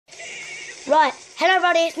Right, hello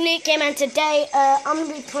everybody, it's Nuke Game, and today I'm going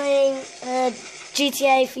to be playing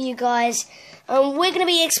GTA for you guys. We're going to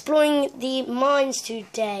be exploring the mines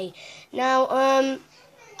today. Now,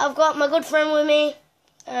 I've got my good friend with me.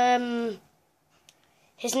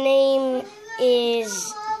 His name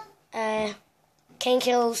is Kane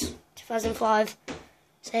Kills 2005.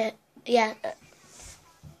 So, yeah.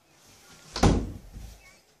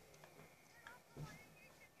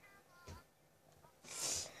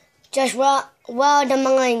 Just where are the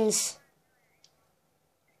mines?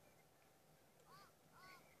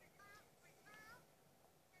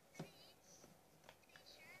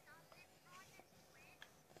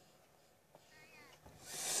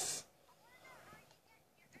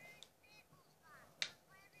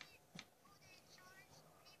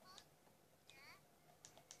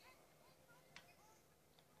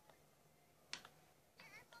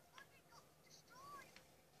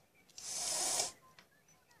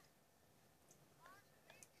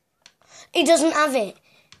 He doesn't have it.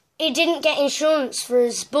 He didn't get insurance for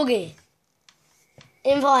his buggy.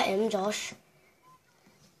 Invite him, Josh.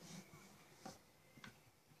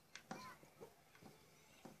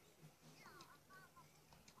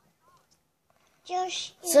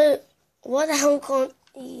 Josh. So, what the hell can't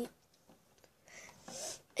he...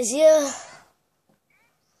 Is he a...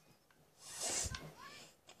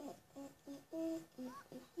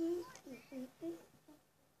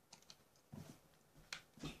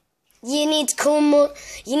 You need to call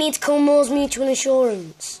Moore's Mutual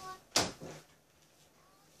Insurance.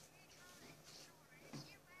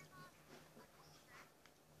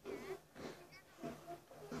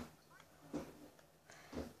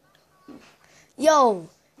 Yo,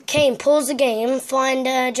 Kane, pause the game.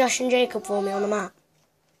 Find Josh and Jacob for me on the map.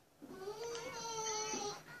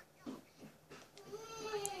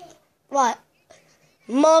 Right,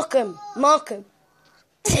 mark him.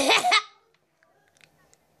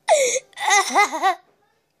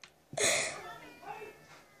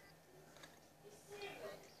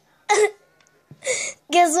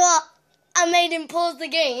 Guess what? I made him pause the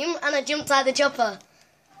game and I jumped out the chopper.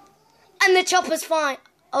 And the chopper's fine.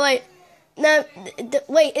 Oh wait, no,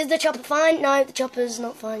 wait, is the chopper fine? No, the chopper's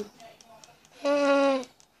not fine.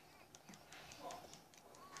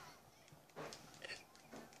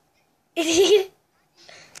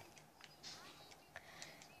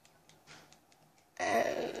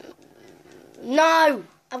 No,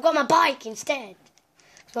 I've got my bike instead.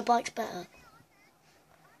 My bike's better.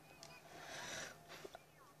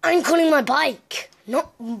 I'm calling my bike,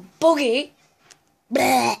 not buggy.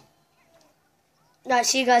 Bleh. Right,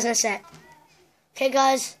 see you guys in a sec. Okay,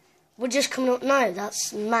 guys, we're just coming up. No,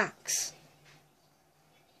 that's Max.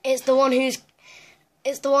 It's the one who's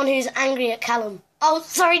angry at Callum. Oh,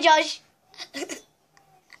 sorry, Josh.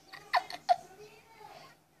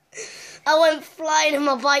 I went flying and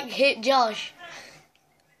my bike hit Josh.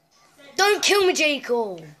 Don't kill me,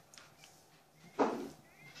 Jacob.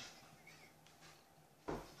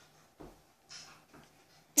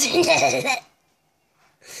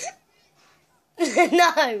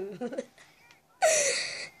 No.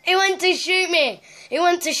 He went to shoot me.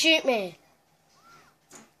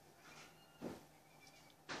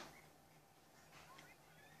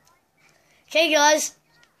 Okay, guys.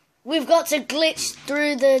 We've got to glitch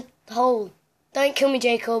through the hole. Don't kill me,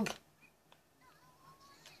 Jacob.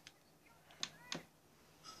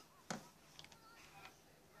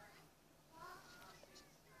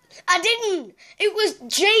 I didn't. It was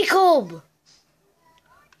Jacob.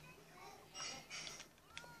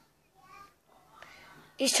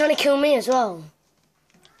 He's trying to kill me as well.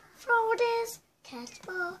 Throw this, catch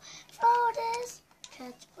ball. Throw this,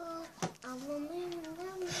 catch ball.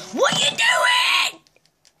 What are you doing?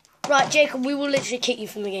 Right, Jacob, we will literally kick you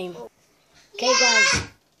from the game. Okay,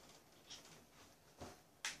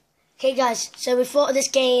 guys. So we thought of this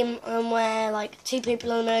game where like two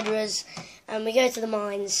people are murderers, and we go to the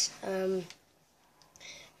mines.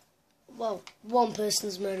 Well, one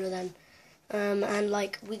person's murderer then. And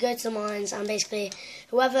like we go to the mines, and basically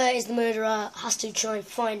whoever is the murderer has to try and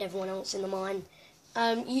find everyone else in the mine.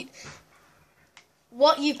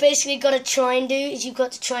 What you basically got to try and do is you've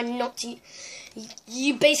got to try not to.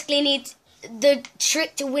 You basically need, the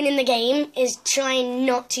trick to winning the game is trying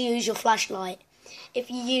not to use your flashlight. If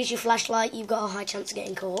you use your flashlight, you've got a high chance of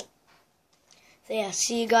getting caught. So yeah,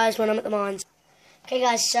 see you guys when I'm at the mines. Okay,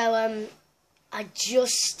 guys. So I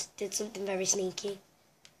just did something very sneaky.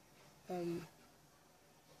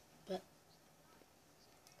 But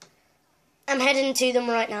I'm heading to them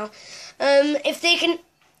right now. If they can...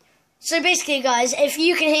 So basically, guys, if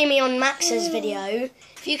you can hear me on Max's video,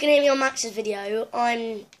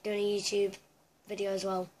 I'm doing a YouTube video as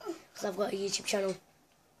well. because I've got a YouTube channel.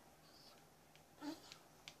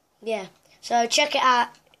 Yeah, so check it out.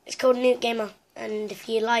 It's called Nuke Gamer, and if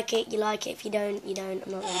you like it, you like it. If you don't, you don't.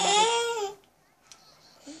 I'm not really bothered.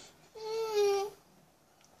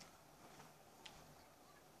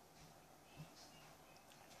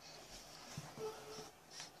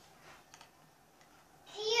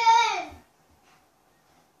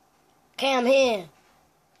 Okay, I'm here.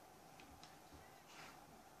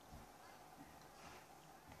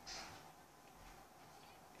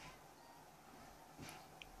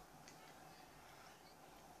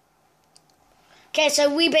 Okay,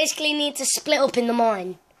 so we basically need to split up in the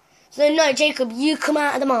mine. So no, Jacob, you come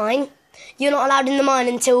out of the mine. You're not allowed in the mine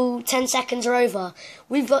until 10 seconds are over.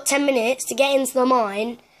 We've got 10 minutes to get into the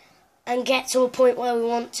mine and get to a point where we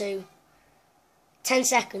want to. 10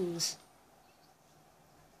 seconds.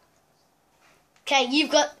 Okay, you've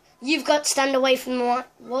got to stand away from the mine.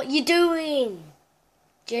 What are you doing,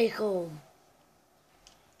 Jacob?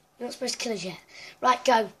 You're not supposed to kill us yet. Right,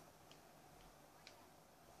 go.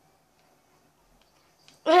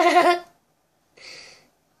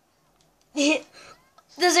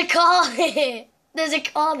 There's a car here. There's a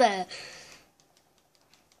car there.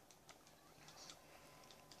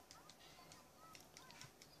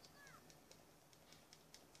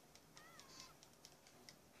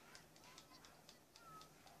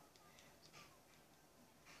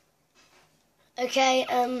 Okay,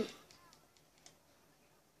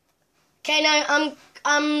 okay, no,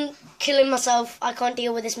 I'm killing myself. I can't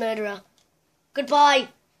deal with this murderer. Goodbye.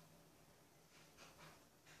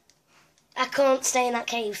 I can't stay in that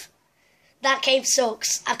cave. That cave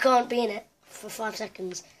sucks. I can't be in it for 5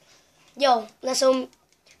 seconds. Yo, let's all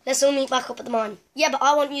meet back up at the mine. Yeah, but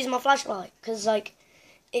I won't use my flashlight because like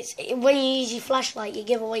when you use your flashlight, you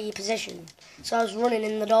give away your position. So I was running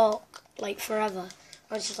in the dark like forever.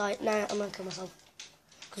 I was just like, nah, I'm gonna kill myself.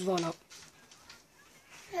 Because why not?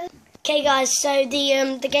 Okay, guys. So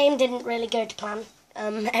the game didn't really go to plan.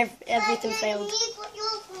 Everything failed.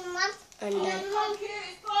 And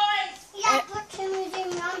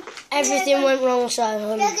everything went wrong. So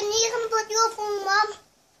can you put your phone, Mum?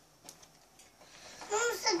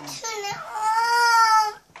 Mum said turn it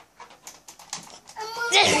on.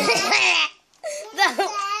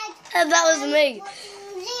 that was me.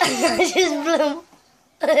 I just blew.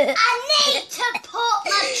 I need to put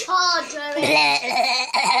my charger in.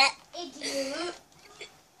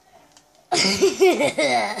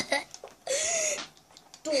 Idiot.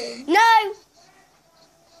 No.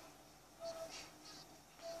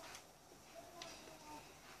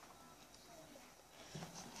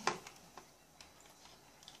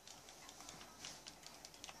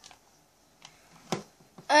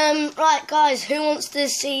 Right, guys, who wants to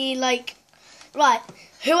see, like, right,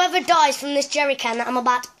 whoever dies from this jerry can that I'm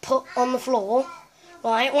about to put on the floor,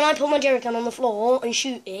 right, when I put my jerry can on the floor and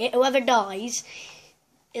shoot it, whoever dies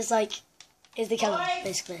is the killer,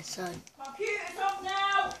 basically, so. Computer's off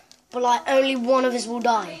now. But, like, only one of us will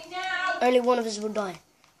die. Only one of us will die.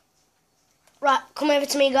 Right, come over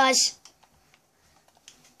to me, guys.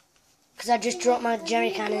 Because I just dropped my jerry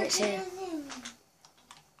can and it's here.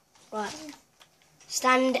 Right.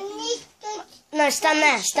 Stand. No, stand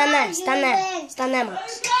there. Stand there. Stand there. Stand there,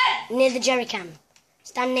 Max. Near the jerry can.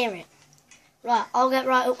 Stand near it. Right, I'll get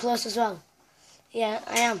right up close as well. Yeah,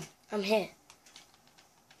 I am. I'm here.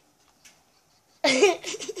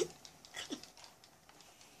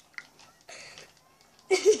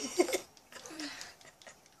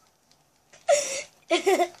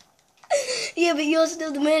 Yeah, but you're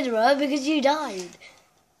still the murderer because you died.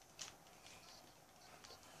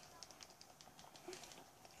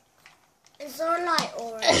 It's all light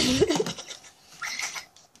already.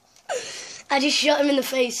 I just shot him in the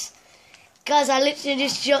face. Guys, I literally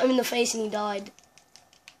just shot him in the face and he died.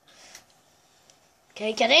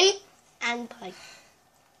 Okay, get in and bye.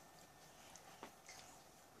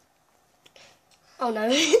 Oh no.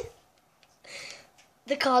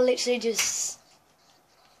 The car literally just...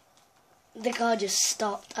 The car just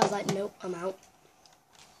stopped. I was like, nope, I'm out.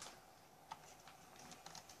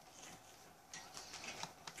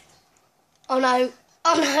 Oh no.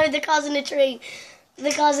 Oh no, the car's in a tree.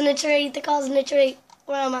 The car's in a tree. The car's in a tree.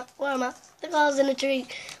 Where am I? Where am I? The car's in a tree.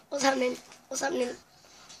 What's happening? What's happening?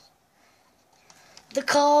 The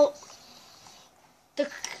car...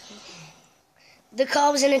 The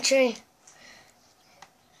car was in a tree.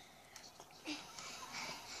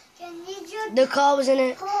 The car was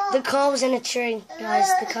in a tree, guys.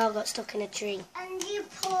 The car got stuck in a tree. And you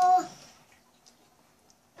pour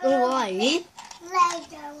Why?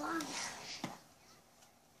 Lego on.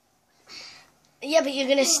 Yeah, but you're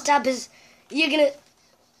gonna stab us. You're gonna.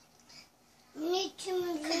 You need to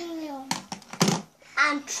move in your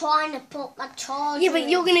I'm trying to put my charger. Yeah, but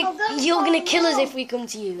you're gonna Oh, kill us if we come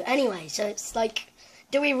to you anyway. So it's like,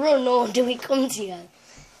 do we run or do we come to you?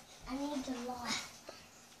 I need to lie.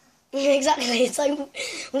 Exactly. It's like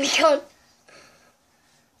we can't.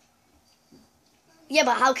 Yeah,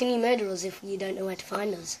 but how can you murder us if you don't know where to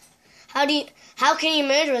find us? How can you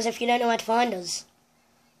murder us if you don't know where to find us?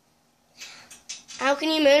 How can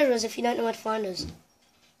you murder us if you don't know where to find us?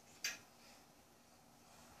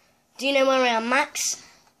 Do you know where I am, Max?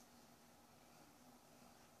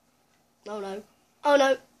 Oh no. Oh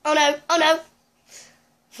no. Oh no. Oh no.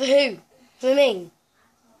 For who? For me?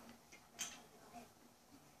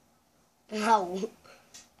 Oh.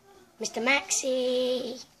 Mr.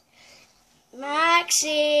 Maxie.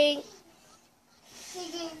 Maxie.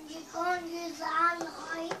 You can't use that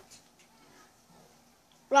light.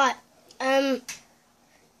 Right.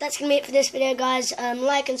 That's going to be it for this video, guys.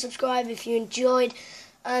 Like and subscribe if you enjoyed.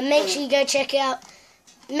 Make sure you go check it out.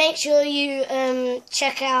 Make sure you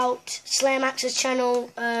check out Slayer Max's channel.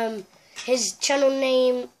 His channel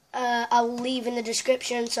name I'll leave in the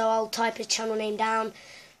description, so I'll type his channel name down.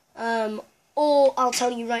 Or I'll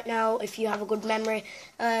tell you right now if you have a good memory.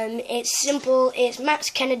 It's simple. It's Max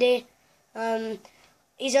Kennedy.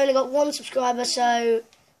 He's only got 1 subscriber, so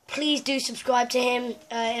please do subscribe to him.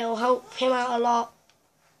 It'll help him out a lot.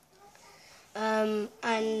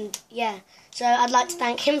 And yeah, so I'd like to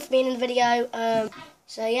thank him for being in the video.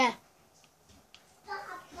 So yeah.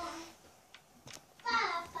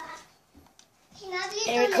 Can I be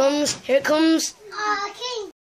Here it comes. Here it comes. King.